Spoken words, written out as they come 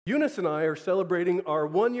Eunice and I are celebrating our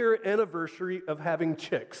 1-year anniversary of having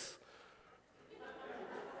chicks.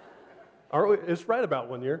 It's right about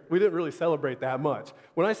 1 year. We didn't really celebrate that much.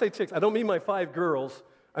 When I say chicks, I don't mean my 5 girls.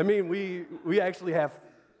 I mean we actually have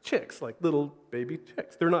chicks, like little baby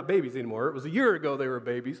chicks. They're not babies anymore. It was a year ago they were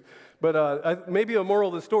babies. But maybe a moral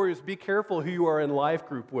of the story is be careful who you are in life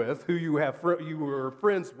group with, who you are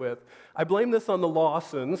friends with. I blame this on the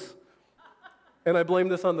Lawsons. And I blame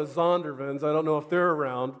this on the Zondervans. I don't know if they're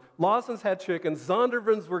around. Lawson's had chickens.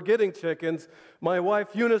 Zondervans were getting chickens. My wife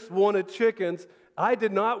Eunice wanted chickens. I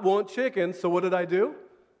did not want chickens, so what did I do?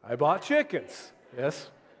 I bought chickens. Yes,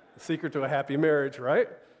 the secret to a happy marriage, right?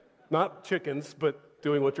 Not chickens, but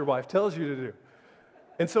doing what your wife tells you to do.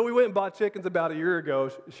 And so we went and bought chickens about a year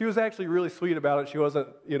ago. She was actually really sweet about it. She wasn't,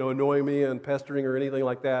 annoying me and pestering or anything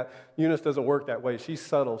like that. Eunice doesn't work that way. She's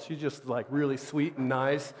subtle. She's just like really sweet and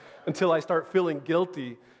nice until I start feeling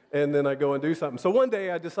guilty, and then I go and do something. So one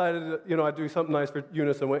day I decided, I'd do something nice for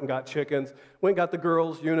Eunice and went and got chickens. Went and got the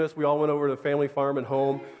girls, Eunice. We all went over to the family farm and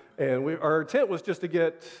home. And our intent was just to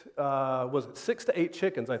get, 6 to 8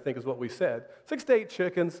 chickens, I think is what we said. 6 to 8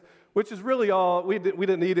 chickens, which is really all. We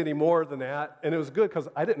didn't need any more than that. And it was good because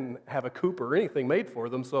I didn't have a coop or anything made for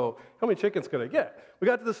them. So how many chickens could I get? We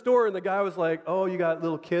got to the store and the guy was like, oh, you got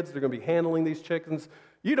little kids. They're going to be handling these chickens.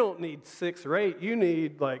 You don't need 6 or 8. You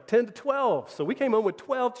need like 10 to 12. So we came home with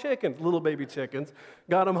 12 chickens, little baby chickens.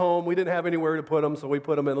 Got them home. We didn't have anywhere to put them, so we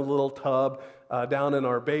put them in a little tub down in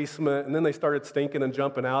our basement. And then they started stinking and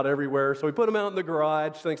jumping out everywhere. So we put them out in the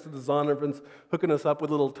garage, thanks to the Zondervans hooking us up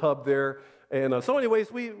with a little tub there. And so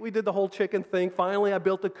anyways, we did the whole chicken thing. Finally, I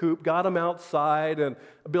built a coop, got them outside, and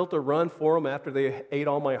I built a run for them after they ate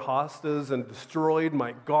all my hostas and destroyed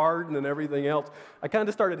my garden and everything else. I kind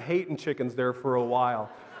of started hating chickens there for a while.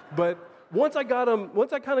 But once I kind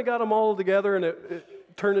of got them all together and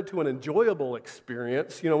it turned into an enjoyable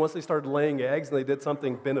experience, once they started laying eggs and they did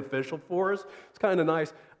something beneficial for us, it's kind of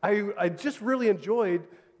nice. I just really enjoyed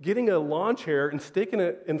getting a lawn chair and sticking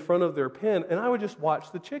it in front of their pen, and I would just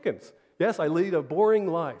watch the chickens. Yes, I lead a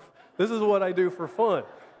boring life. This is what I do for fun.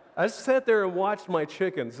 I just sat there and watched my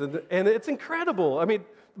chickens, and it's incredible. I mean,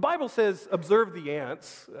 the Bible says observe the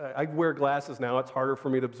ants. I wear glasses now. It's harder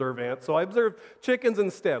for me to observe ants. So I observe chickens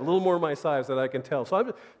instead, a little more my size that I can tell. So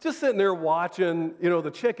I'm just sitting there watching,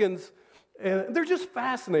 the chickens, and they're just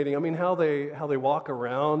fascinating. I mean, how they walk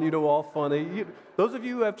around, all funny. Those of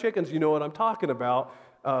you who have chickens, you know what I'm talking about.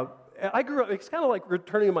 I grew up, it's kind of like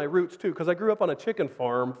returning to my roots too, because I grew up on a chicken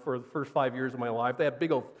farm for the first 5 years of my life. They had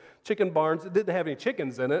big old chicken barns. It didn't have any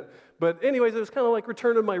chickens in it. But anyways, it was kind of like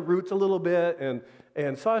returning to my roots a little bit.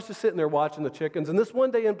 And so I was just sitting there watching the chickens. And this one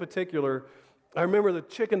day in particular, I remember the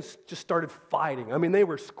chickens just started fighting. I mean, they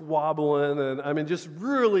were squabbling and just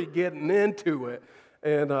really getting into it.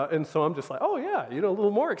 And so I'm just like, oh yeah, a little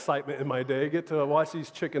more excitement in my day. Get to watch these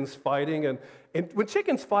chickens fighting. And when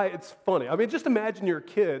chickens fight, it's funny. I mean, just imagine your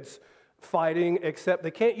kids fighting, except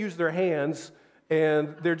they can't use their hands,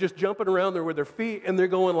 and they're just jumping around there with their feet, and they're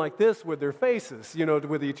going like this with their faces,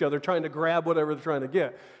 with each other, trying to grab whatever they're trying to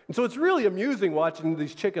get. And so it's really amusing watching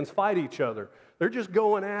these chickens fight each other. They're just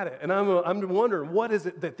going at it. And I'm wondering, what is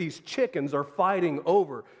it that these chickens are fighting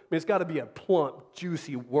over? I mean, it's got to be a plump,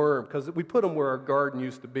 juicy worm, because we put them where our garden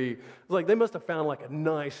used to be. It's like they must have found like a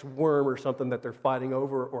nice worm or something that they're fighting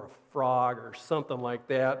over, or a frog or something like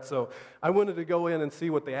that. So I wanted to go in and see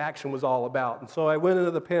what the action was all about. And so I went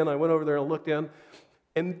into the pen. I went over there and looked in.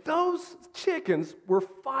 And those chickens were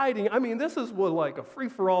fighting. I mean, this is what, like a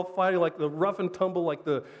free-for-all fighting, like the rough and tumble, like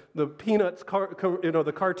the Peanuts,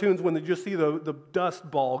 the cartoons when they just see the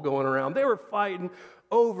dust ball going around. They were fighting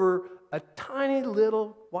over a tiny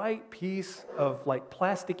little white piece of like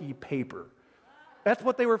plasticky paper. That's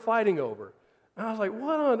what they were fighting over. And I was like,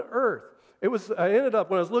 what on earth? When I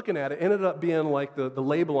was looking at it, ended up being like the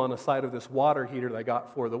label on the side of this water heater that I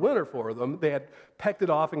got for the winter for them. They had pecked it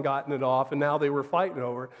off and gotten it off, and now they were fighting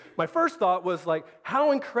over it. My first thought was like,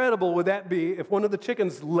 how incredible would that be if one of the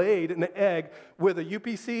chickens laid an egg with a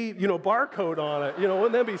UPC, barcode on it?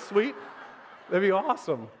 Wouldn't that be sweet? That'd be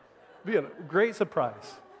awesome. It'd be a great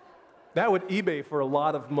surprise. That would eBay for a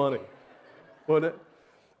lot of money, wouldn't it?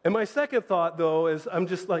 And my second thought, though, is I'm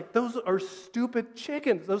just like, those are stupid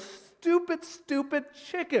chickens. Those stupid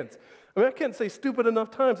chickens. I mean, I can't say stupid enough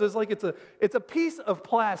times. It's like it's a piece of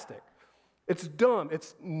plastic. It's dumb.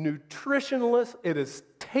 It's nutritionless. It is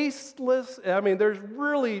tasteless. I mean, there's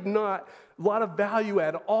really not a lot of value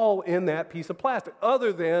at all in that piece of plastic,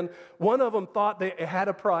 other than one of them thought they had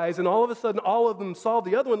a prize, and all of a sudden, all of them saw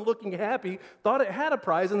the other one looking happy, thought it had a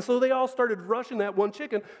prize, and so they all started rushing that one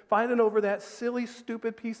chicken, fighting over that silly,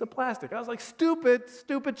 stupid piece of plastic. I was like, stupid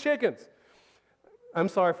chickens. I'm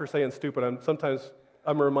sorry for saying stupid. Sometimes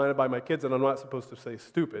I'm reminded by my kids that I'm not supposed to say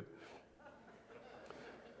stupid.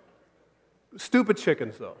 Stupid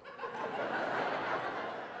chickens, though.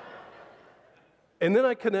 And then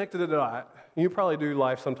I connected a dot. You probably do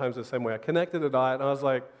life sometimes the same way. I connected a dot, and I was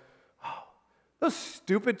like, oh, those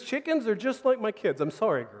stupid chickens are just like my kids. I'm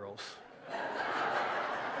sorry, girls.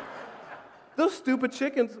 Those stupid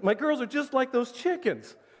chickens, my girls are just like those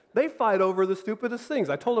chickens. They fight over the stupidest things.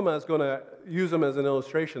 I told them I was going to use them as an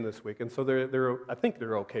illustration this week, and so I think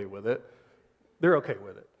they're okay with it. They're okay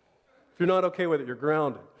with it. If you're not okay with it, you're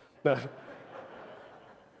grounded. Now,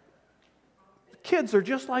 kids are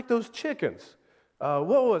just like those chickens.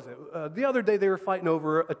 What was it? The other day they were fighting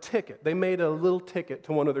over a ticket. They made a little ticket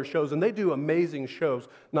to one of their shows, and they do amazing shows,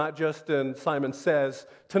 not just in Simon Says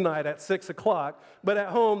tonight at 6 o'clock, but at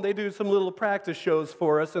home they do some little practice shows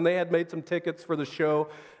for us, and they had made some tickets for the show,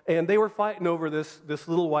 and they were fighting over this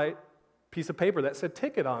little white piece of paper that said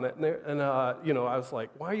ticket on it, and I was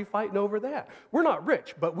like, why are you fighting over that? We're not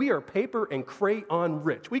rich, but we are paper and crayon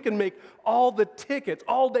rich. We can make all the tickets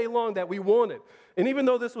all day long that we wanted. And even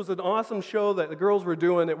though this was an awesome show that the girls were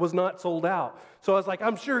doing, it was not sold out. So I was like,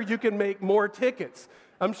 I'm sure you can make more tickets.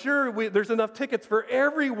 I'm sure there's enough tickets for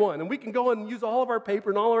everyone, and we can go and use all of our paper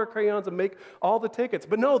and all of our crayons and make all the tickets.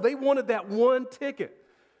 But no, they wanted that one ticket.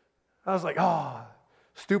 I was like, oh,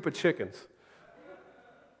 stupid chickens.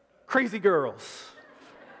 Crazy girls.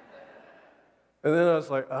 And then I was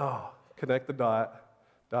like, oh, connect the dot.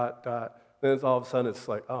 Then all of a sudden it's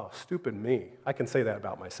like, oh, stupid me. I can say that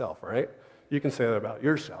about myself, right? You can say that about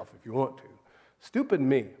yourself if you want to. Stupid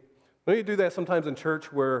me. Don't you do that sometimes in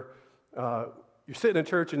church where you're sitting in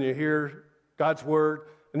church and you hear God's word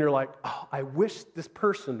and you're like, oh, I wish this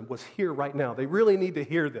person was here right now. They really need to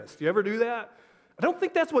hear this. Do you ever do that? I don't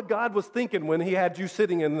think that's what God was thinking when he had you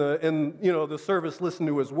sitting in the service listening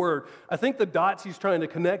to his word. I think the dots he's trying to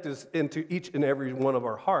connect is into each and every one of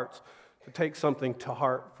our hearts to take something to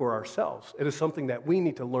heart for ourselves. It is something that we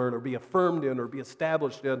need to learn or be affirmed in or be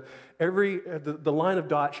established in. The line of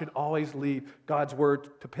dot should always lead God's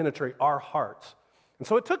word to penetrate our hearts. And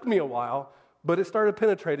so it took me a while, but it started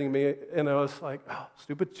penetrating me, and I was like, oh,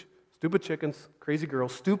 stupid chickens, crazy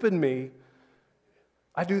girls, stupid me.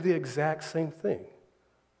 I do the exact same thing.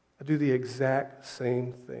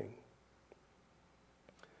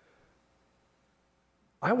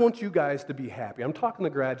 I want you guys to be happy. I'm talking to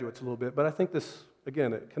graduates a little bit, but I think this,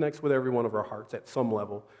 again, it connects with every one of our hearts at some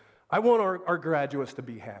level. I want our graduates to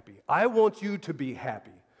be happy. I want you to be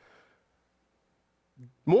happy.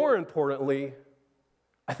 More importantly,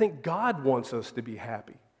 I think God wants us to be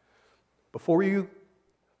happy. Before you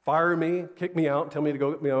fire me, kick me out, and tell me to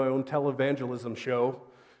go get me my own televangelism show,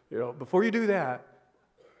 before you do that,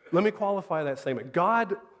 let me qualify that statement.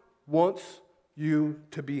 God wants you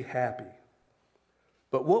to be happy.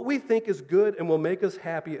 But what we think is good and will make us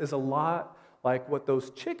happy is a lot like what those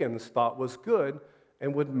chickens thought was good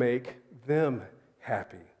and would make them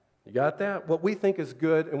happy. You got that? What we think is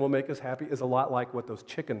good and will make us happy is a lot like what those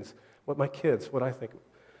chickens, what I think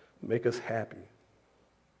make us happy. Do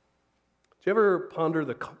you ever ponder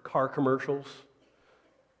the car commercials?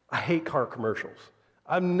 I hate car commercials.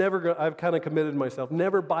 I've kind of committed myself,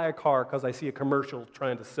 never buy a car because I see a commercial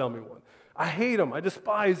trying to sell me one. I hate them. I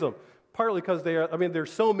despise them. Partly because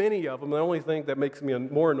there's so many of them. The only thing that makes me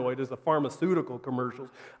more annoyed is the pharmaceutical commercials.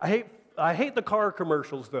 I hate the car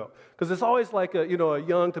commercials, though, because it's always like a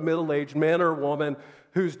young to middle-aged man or woman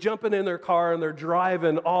who's jumping in their car and they're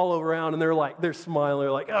driving all around and they're smiling.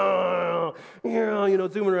 They're like, oh,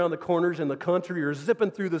 zooming around the corners in the country or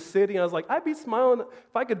zipping through the city. And I was like, I'd be smiling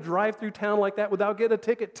if I could drive through town like that without getting a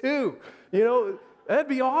ticket, too. That'd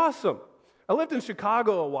be awesome. I lived in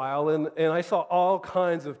Chicago a while, and I saw all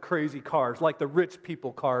kinds of crazy cars, like the rich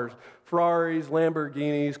people cars, Ferraris,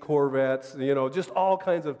 Lamborghinis, Corvettes, just all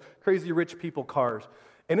kinds of crazy rich people cars.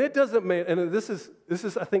 And it doesn't make, and this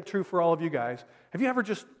is I think true for all of you guys. Have you ever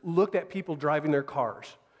just looked at people driving their cars?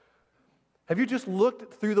 Have you just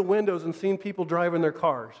looked through the windows and seen people driving their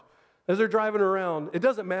cars? As they're driving around, it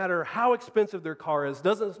doesn't matter how expensive their car is,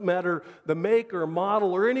 doesn't matter the make or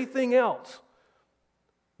model or anything else.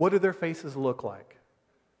 What do their faces look like?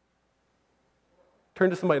 Turn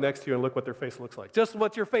to somebody next to you and look what their face looks like. Just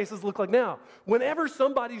what your faces look like now. Whenever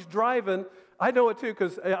somebody's driving, I know it too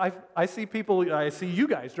because I see you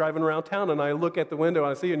guys driving around town, and I look at the window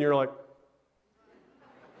and I see you, and you're like,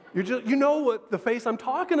 you know what the face I'm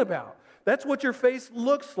talking about. That's what your face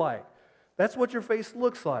looks like.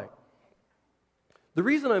 The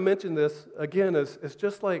reason I mention this, again, is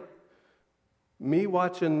just like me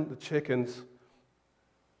watching the chickens,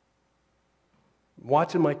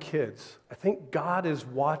 watching my kids. I think God is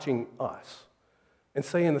watching us. and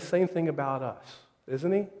saying the same thing about us,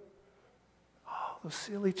 isn't he? Oh, those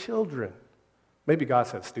silly children. Maybe God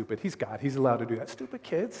said stupid. He's God. He's allowed to do that. Stupid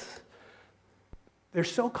kids. They're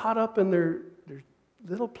so caught up in their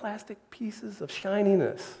little plastic pieces of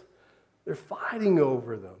shininess. They're fighting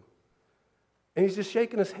over them. And he's just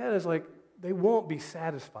shaking his head. It's like, they won't be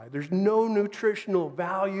satisfied. There's no nutritional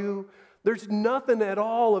value. There's nothing at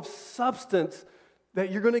all of substance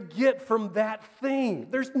that you're going to get from that thing.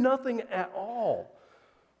 There's nothing at all.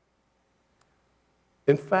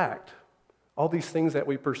 In fact, all these things that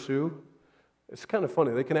we pursue, it's kind of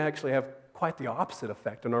funny. They can actually have quite the opposite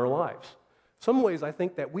effect in our lives. Some ways I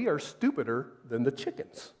think that we are stupider than the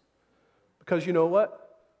chickens. Because you know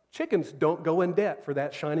what? Chickens don't go in debt for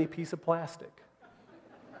that shiny piece of plastic.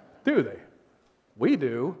 Do they? We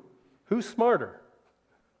do. Who's smarter?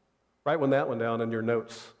 Write that one down in your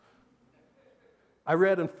notes. I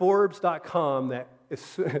read in Forbes.com that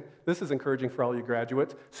this is encouraging for all you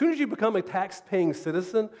graduates. As soon as you become a tax-paying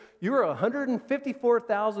citizen, you are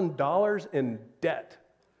 $154,000 in debt.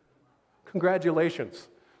 Congratulations.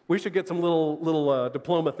 We should get some little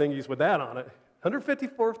diploma thingies with that on it.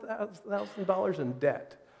 $154,000 in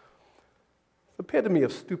debt. It's the epitome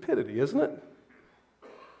of stupidity, isn't it?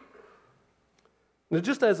 Now,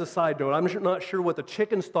 just as a side note, I'm not sure what the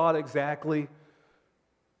chickens thought exactly,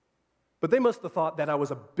 but they must have thought that I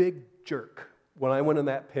was a big jerk when I went in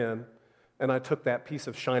that pen and I took that piece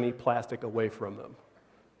of shiny plastic away from them.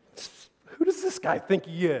 Who does this guy think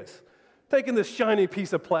he is? Taking this shiny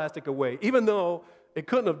piece of plastic away, even though it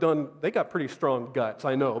couldn't have done, they got pretty strong guts,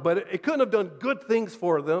 I know, but it couldn't have done good things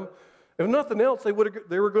for them. If nothing else, they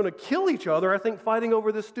were going to kill each other, I think, fighting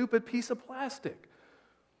over this stupid piece of plastic.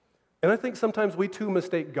 And I think sometimes we too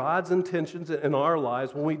mistake God's intentions in our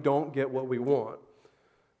lives when we don't get what we want,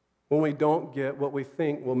 when we don't get what we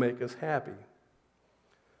think will make us happy.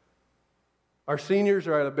 Our seniors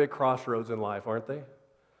are at a big crossroads in life, aren't they?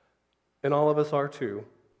 And all of us are too.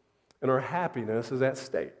 And our happiness is at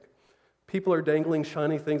stake. People are dangling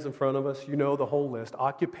shiny things in front of us. You know the whole list.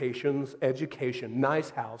 Occupations, education, nice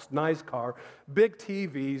house, nice car, big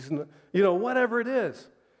TVs, whatever it is.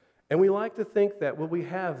 And we like to think that when we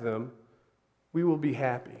have them, we will be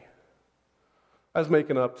happy. I was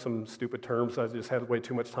making up some stupid terms. I just had way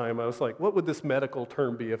too much time. I was like, what would this medical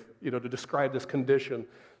term be if, to describe this condition?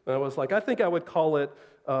 And I was like, I think I would call it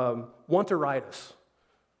wanteritis.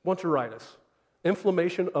 Wanteritis.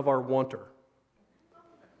 Inflammation of our wanter.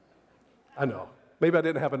 I know. Maybe I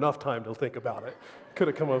didn't have enough time to think about it. Could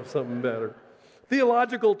have come up with something better.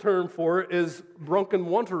 Theological term for it is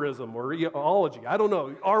bronchonwanterism or eology. I don't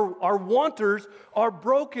know. Our wanters are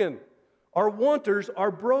broken. Our wanters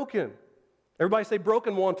are broken. Everybody say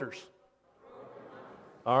broken wanters.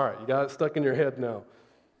 All right, you got it stuck in your head now.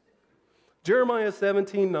 Jeremiah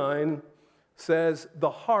 17:9 says, "The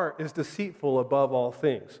heart is deceitful above all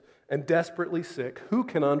things and desperately sick. Who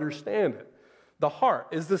can understand it?" The heart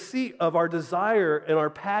is the seat of our desire and our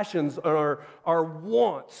passions and our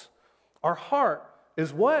wants. Our heart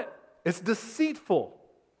is what? It's deceitful.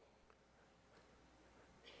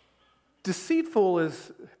 Deceitful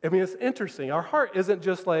is, it's interesting. Our heart isn't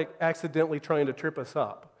just like accidentally trying to trip us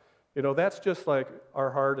up. That's just like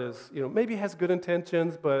our heart is, maybe has good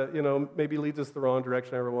intentions, but, maybe leads us the wrong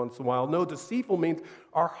direction every once in a while. No, deceitful means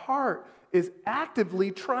our heart is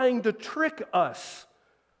actively trying to trick us.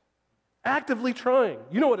 Actively trying.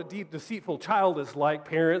 You know what a deceitful child is like,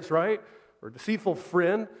 parents, right? Or a deceitful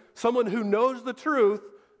friend. Someone who knows the truth,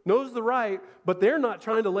 knows the right, but they're not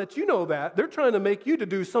trying to let you know that. They're trying to make you to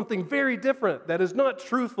do something very different that is not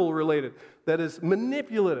truthful related, that is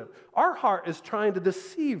manipulative. Our heart is trying to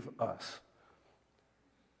deceive us.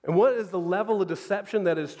 And what is the level of deception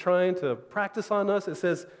that is trying to practice on us? It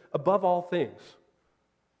says, above all things.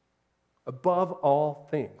 Above all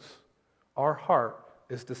things. Our heart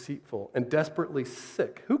is deceitful and desperately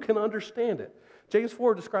sick. Who can understand it? James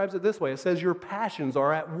 4 describes it this way. It says, your passions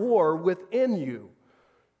are at war within you.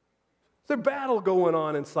 There's a battle going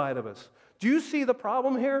on inside of us. Do you see the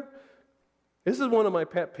problem here? This is one of my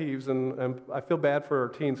pet peeves, and I feel bad for our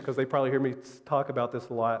teens because they probably hear me talk about this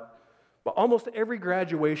a lot. But almost every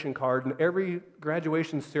graduation card and every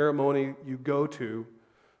graduation ceremony you go to,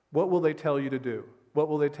 what will they tell you to do? What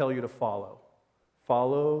will they tell you to follow?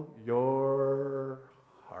 Follow your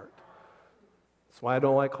heart. That's why I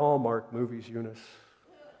don't like Hallmark movies, Eunice.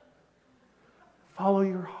 Follow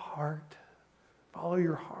your heart. Follow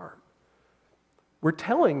your heart. We're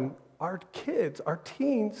telling our kids, our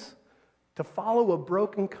teens, to follow a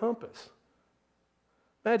broken compass.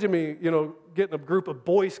 Imagine me, getting a group of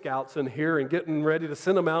Boy Scouts in here and getting ready to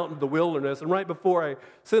send them out into the wilderness. And right before I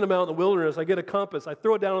send them out in the wilderness, I get a compass. I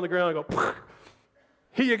throw it down on the ground and go,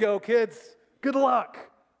 Here you go, kids. Good luck.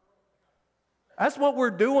 That's what we're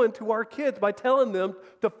doing to our kids by telling them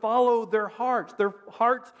to follow their hearts. Their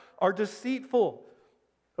hearts are deceitful.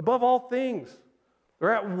 Above all things,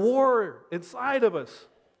 they're at war inside of us.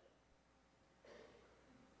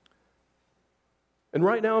 And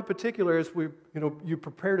right now in particular, as you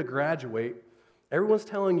prepare to graduate, everyone's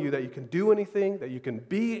telling you that you can do anything, that you can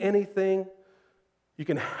be anything, you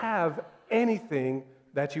can have anything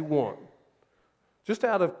that you want. Just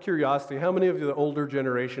out of curiosity, how many of the older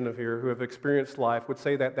generation of here who have experienced life would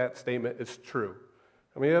say that that statement is true?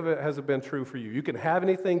 How many of it has it been true for you? You can have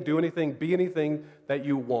anything, do anything, be anything that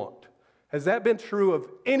you want. Has that been true of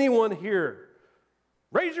anyone here?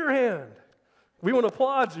 Raise your hand. We want to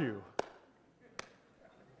applaud you.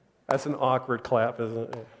 That's an awkward clap,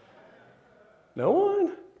 isn't it? No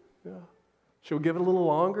one? Yeah. Should we give it a little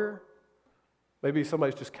longer? Maybe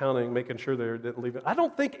somebody's just counting, making sure they didn't leave it. I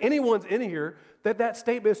don't think anyone's in here that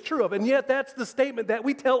statement is true of, and yet that's the statement that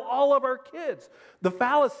we tell all of our kids. The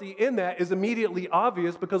fallacy in that is immediately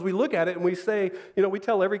obvious because we look at it and we say, we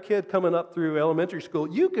tell every kid coming up through elementary school,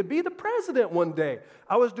 you could be the president one day.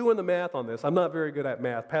 I was doing the math on this. I'm not very good at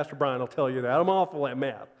math. Pastor Brian will tell you that. I'm awful at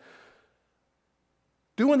math.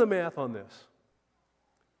 Doing the math on this.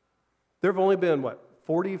 There have only been,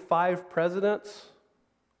 45 presidents,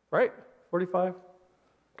 right? 45?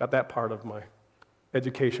 Got that part of my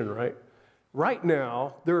education right. Right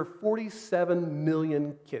now, there are 47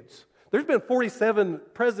 million kids. There's been 47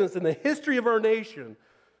 presidents in the history of our nation.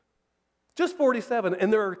 Just 47,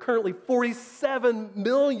 and there are currently 47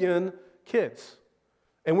 million kids.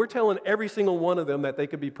 And we're telling every single one of them that they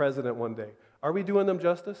could be president one day. Are we doing them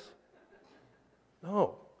justice?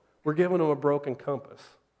 No. We're giving them a broken compass.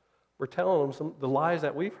 We're telling them the lies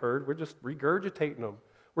that we've heard, we're just regurgitating them.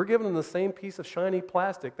 We're giving them the same piece of shiny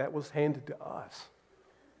plastic that was handed to us.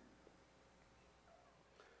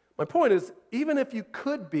 My point is, even if you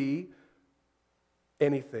could be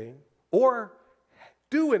anything, or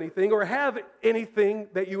do anything, or have anything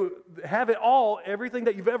that you have it all, everything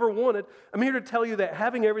that you've ever wanted, I'm here to tell you that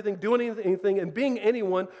having everything, doing anything, and being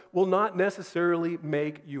anyone will not necessarily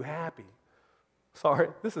make you happy. Sorry,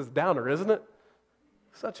 this is downer, isn't it?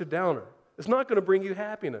 Such a downer. It's not going to bring you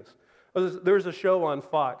happiness. There's a show on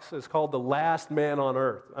Fox. It's called The Last Man on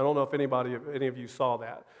Earth. I don't know if any of you saw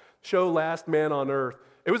that. Show Last Man on Earth.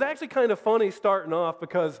 It was actually kind of funny starting off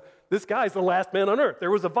because this guy's the last man on Earth.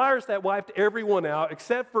 There was a virus that wiped everyone out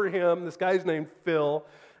except for him. This guy's named Phil.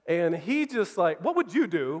 And he just what would you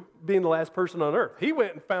do being the last person on Earth? He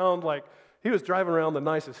went and found he was driving around the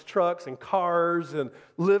nicest trucks and cars and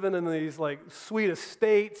living in these sweet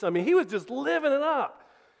estates. I mean, he was just living it up.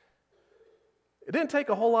 It didn't take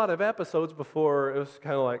a whole lot of episodes before it was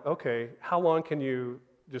kind of okay, how long can you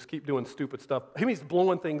just keep doing stupid stuff? He's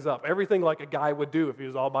blowing things up, everything like a guy would do if he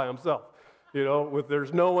was all by himself,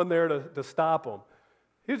 there's no one there to stop him.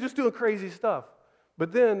 He was just doing crazy stuff.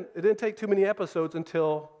 But then it didn't take too many episodes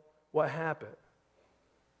until what happened?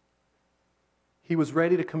 He was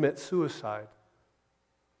ready to commit suicide,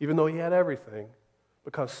 even though he had everything,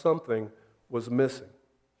 because something was missing.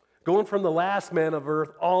 Going from the last man of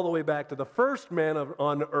earth all the way back to the first man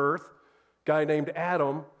on earth, a guy named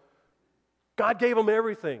Adam, God gave him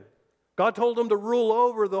everything. God told him to rule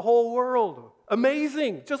over the whole world.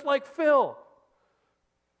 Amazing, just like Phil.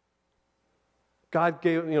 God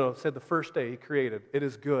said the first day he created, it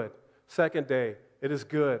is good. Second day, it is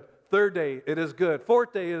good. Third day, it is good.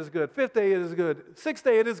 Fourth day, it is good. Fifth day, it is good. Sixth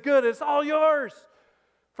day, it is good. It's all yours.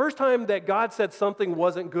 First time that God said something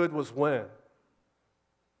wasn't good was when?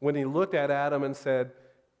 When he looked at Adam and said,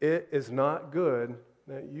 it is not good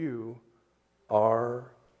that you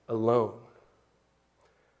are alone.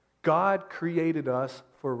 God created us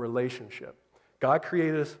for a relationship. God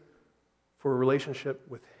created us for a relationship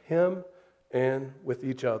with him and with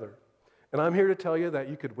each other. And I'm here to tell you that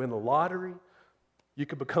you could win the lottery, you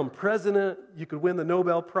could become president, you could win the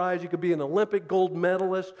Nobel Prize, you could be an Olympic gold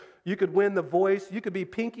medalist, you could win The Voice, you could be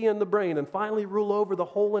Pinky in the Brain and finally rule over the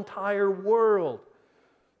whole entire world.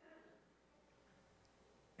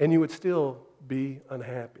 And you would still be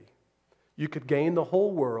unhappy. You could gain the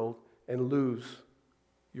whole world and lose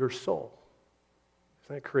your soul.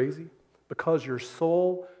 Isn't that crazy? Because your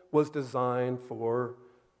soul was designed for,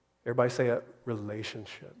 everybody say it,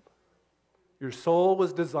 relationship. Your soul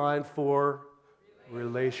was designed for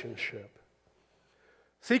relationship.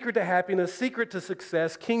 Secret to happiness, secret to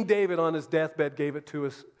success. King David on his deathbed gave it to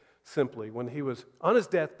us simply. When he was on his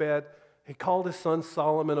deathbed, he called his son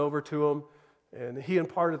Solomon over to him, and he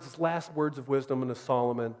imparted his last words of wisdom unto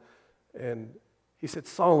Solomon. And he said,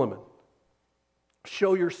 Solomon,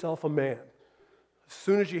 show yourself a man. As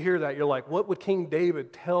soon as you hear that, you're like, what would King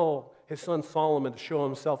David tell his son Solomon to show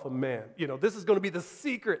himself a man? This is going to be the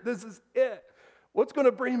secret. This is it. What's going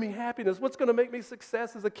to bring me happiness? What's going to make me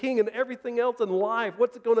success as a king and everything else in life?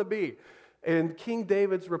 What's it going to be? And King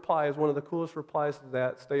David's reply is one of the coolest replies to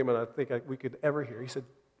that statement I think we could ever hear. He said,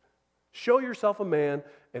 show yourself a man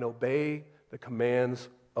and obey the commands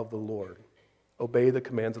of the Lord. Obey the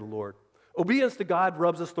commands of the Lord. Obedience to God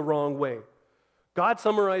rubs us the wrong way. God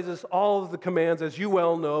summarizes all of the commands, as you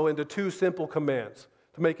well know, into 2 simple commands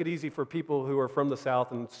to make it easy for people who are from the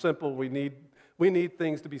South. And simple, we need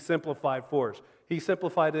things to be simplified for us. He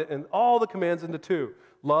simplified it in all the commands into 2.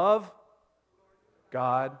 Love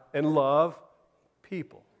God and love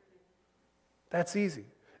people. That's easy.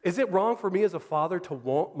 Is it wrong for me as a father to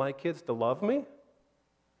want my kids to love me?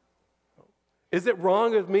 Is it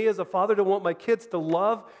wrong of me as a father to want my kids to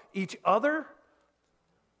love each other?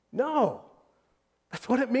 No. That's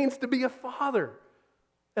what it means to be a father.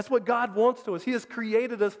 That's what God wants to us. He has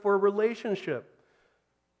created us for a relationship.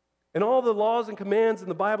 And all the laws and commands in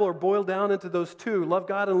the Bible are boiled down into those 2, love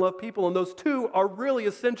God and love people. And those 2 are really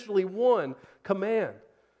essentially one command.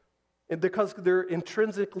 And because they're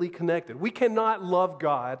intrinsically connected. We cannot love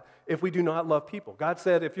God if we do not love people. God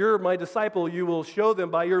said, if you're my disciple, you will show them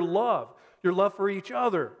by your love for each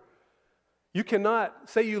other. You cannot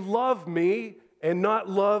say you love me and not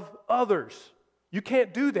love others. You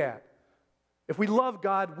can't do that. If we love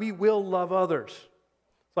God, we will love others.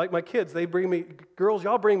 It's like my kids, girls,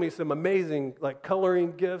 y'all bring me some amazing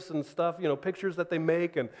coloring gifts and stuff, pictures that they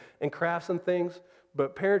make and crafts and things.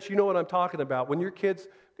 But parents, you know what I'm talking about. When your kids,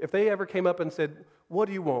 if they ever came up and said, what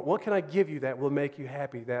do you want? What can I give you that will make you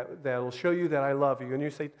happy, that will show you that I love you? And you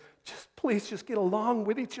say, please get along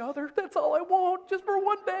with each other. That's all I want, just for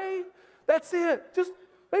one day. That's it. Just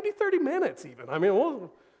maybe 30 minutes even. I mean,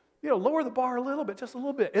 we'll, lower the bar a little bit, just a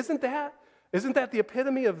little bit. Isn't that the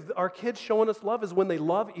epitome of our kids showing us love, is when they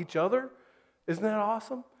love each other? Isn't that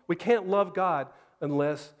awesome? We can't love God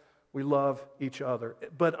unless we love each other.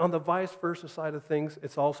 But on the vice versa side of things,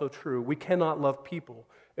 it's also true. We cannot love people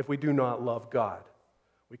if we do not love God.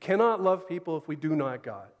 We cannot love people if we do not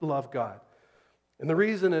love God. And the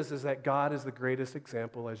reason is that God is the greatest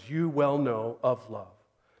example, as you well know, of love.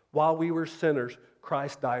 While we were sinners,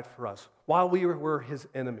 Christ died for us. While we were his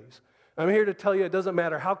enemies. I'm here to tell you, it doesn't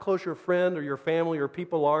matter how close your friend or your family or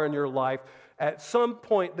people are in your life, at some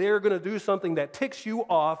point they are going to do something that ticks you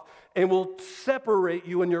off and will separate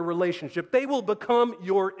you in your relationship. They will become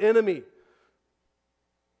your enemy.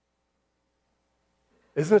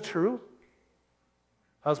 Isn't it true?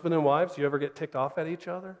 Husband and wives, do you ever get ticked off at each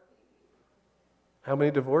other? How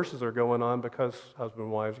many divorces are going on because husband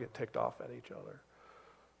and wives get ticked off at each other?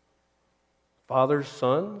 Fathers,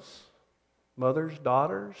 sons, mothers,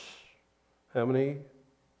 daughters. How many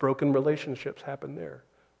broken relationships happen there?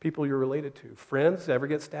 People you're related to. Friends ever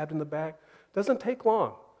get stabbed in the back? Doesn't take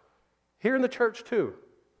long. Here in the church too.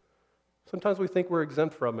 Sometimes we think we're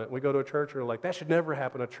exempt from it. We go to a church and we're like, that should never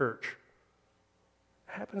happen at church.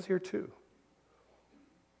 It happens here too.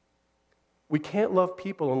 We can't love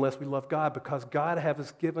people unless we love God, because God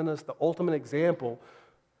has given us the ultimate example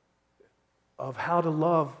of how to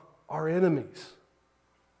love our enemies.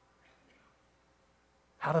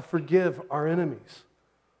 How to forgive our enemies.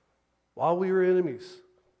 While we were enemies,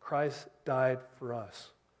 Christ died for us.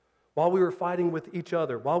 While we were fighting with each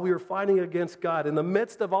other, while we were fighting against God, in the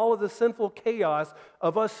midst of all of the sinful chaos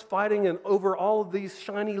of us fighting over all of these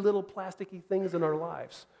shiny little plasticky things in our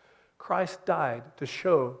lives, Christ died to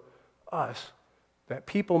show us that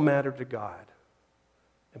people matter to God,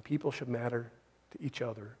 and people should matter to each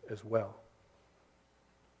other as well.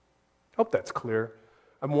 Hope that's clear.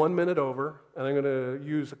 I'm 1 minute over, and I'm going to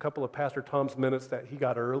use a couple of Pastor Tom's minutes that he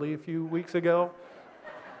got early a few weeks ago.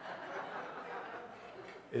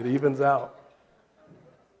 It evens out.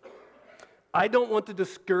 I don't want to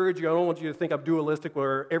discourage you. I don't want you to think I'm dualistic,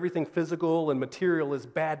 where everything physical and material is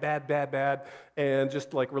bad, bad, bad, bad, and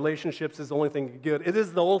just like relationships is the only thing good. It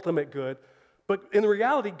is the ultimate good. But in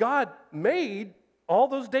reality, God made all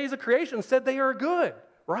those days of creation, said they are good,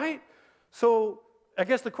 right? So I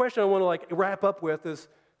guess the question I want to wrap up with is,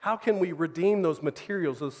 how can we redeem those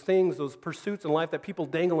materials, those things, those pursuits in life that people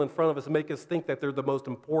dangle in front of us and make us think that they're the most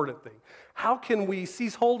important thing? How can we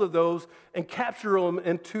seize hold of those and capture them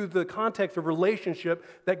into the context of relationship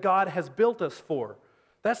that God has built us for?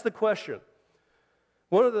 That's the question.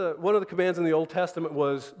 One of the commands in the Old Testament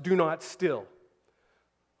was, do not steal.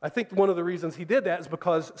 I think one of the reasons he did that is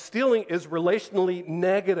because stealing is relationally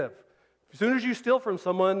negative. As soon as you steal from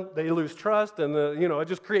someone, they lose trust, and it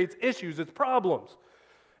just creates issues, it's problems.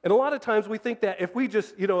 And a lot of times we think that if we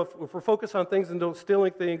just, if we're focused on things and don't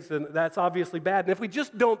stealing things, then that's obviously bad. And if we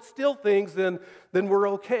just don't steal things, then we're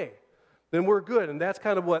okay. Then we're good. And that's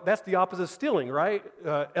kind of that's the opposite of stealing, right?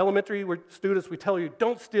 Elementary students, we tell you,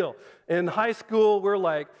 don't steal. In high school, we're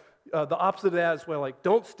like, the opposite of that is well, like,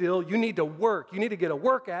 don't steal. You need to work. You need to get a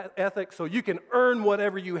work ethic so you can earn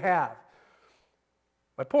whatever you have.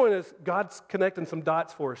 My point is, God's connecting some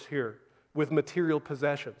dots for us here with material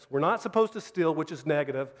possessions. We're not supposed to steal, which is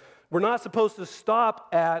negative. We're not supposed to stop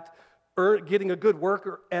at getting a good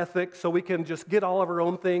work ethic so we can just get all of our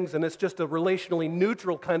own things and it's just a relationally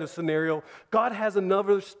neutral kind of scenario. God has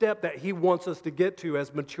another step that he wants us to get to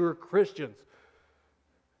as mature Christians,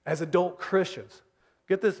 as adult Christians.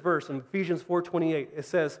 Get this verse in Ephesians 4:28. It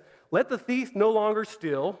says, "Let the thief no longer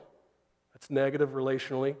steal," that's negative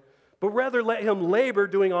relationally, "but rather let him labor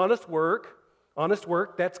doing honest work." Honest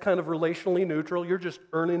work, that's kind of relationally neutral. You're just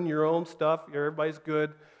earning your own stuff. Everybody's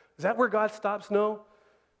good. Is that where God stops? No.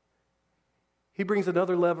 He brings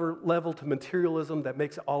another level to materialism that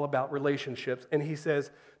makes it all about relationships. And he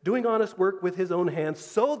says, doing honest work with his own hands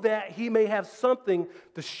so that he may have something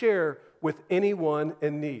to share with anyone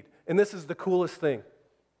in need. And this is the coolest thing.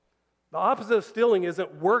 The opposite of stealing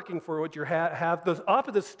isn't working for what you have. The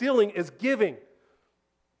opposite of stealing is giving.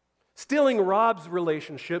 Stealing robs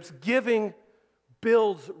relationships. Giving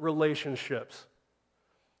builds relationships.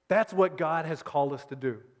 That's what God has called us to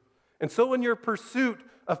do. And so in your pursuit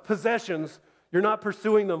of possessions, you're not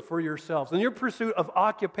pursuing them for yourselves. In your pursuit of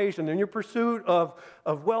occupation, in your pursuit of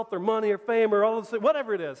wealth or money or fame or all this,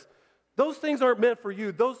 whatever it is, those things aren't meant for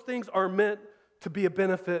you. Those things are meant to be a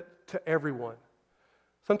benefit to everyone.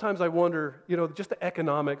 Sometimes I wonder, just the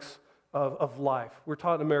economics of life. We're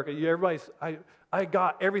taught in America, I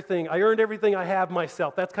got everything. I earned everything I have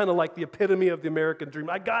myself. That's kind of like the epitome of the American dream.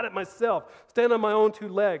 I got it myself. Stand on my own two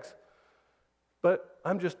legs. But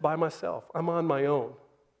I'm just by myself. I'm on my own.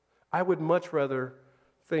 I would much rather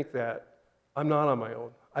think that I'm not on my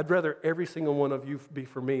own. I'd rather every single one of you be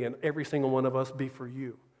for me and every single one of us be for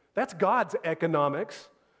you. That's God's economics.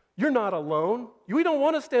 You're not alone. We don't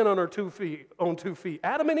want to stand on our own 2 feet.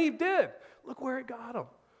 Adam and Eve did. Look where it got them.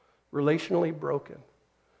 Relationally broken.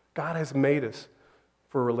 God has made us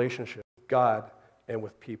for a relationship with God and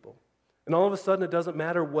with people. And all of a sudden, it doesn't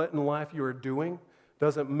matter what in life you are doing. It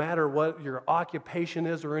doesn't matter what your occupation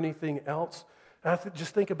is or anything else. And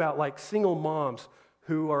just think about like single moms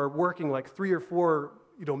who are working like 3 or 4,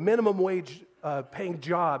 minimum wage paying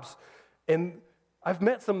jobs. And I've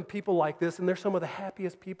met some people like this, and they're some of the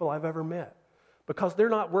happiest people I've ever met because they're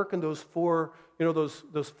not working those 4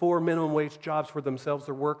 minimum wage jobs for themselves.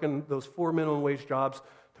 They're working those 4 minimum wage jobs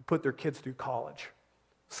to put their kids through college.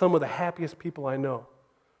 Some of the happiest people I know.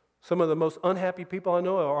 Some of the most unhappy people I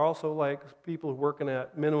know are also like people working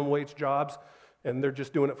at minimum wage jobs, and they're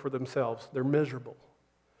just doing it for themselves. They're miserable.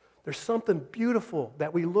 There's something beautiful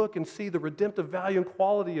that we look and see the redemptive value and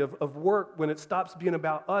quality of work when it stops being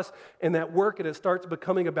about us, and that work and it starts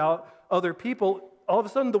becoming about other people. All of a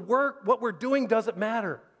sudden, the work, what we're doing doesn't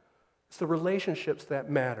matter. It's the relationships that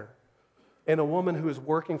matter. And a woman who is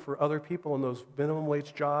working for other people in those minimum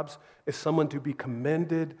wage jobs is someone to be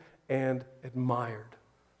commended and admired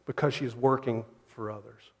because she is working for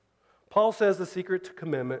others. Paul says the secret to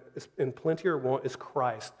commitment in plenty or want is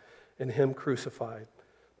Christ and him crucified.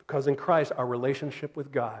 Because in Christ, our relationship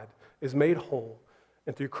with God is made whole,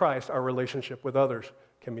 and through Christ, our relationship with others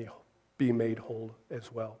can be made whole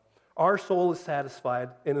as well. Our soul is satisfied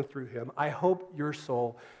in and through him. I hope your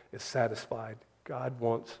soul is satisfied. God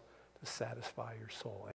wants to satisfy your soul.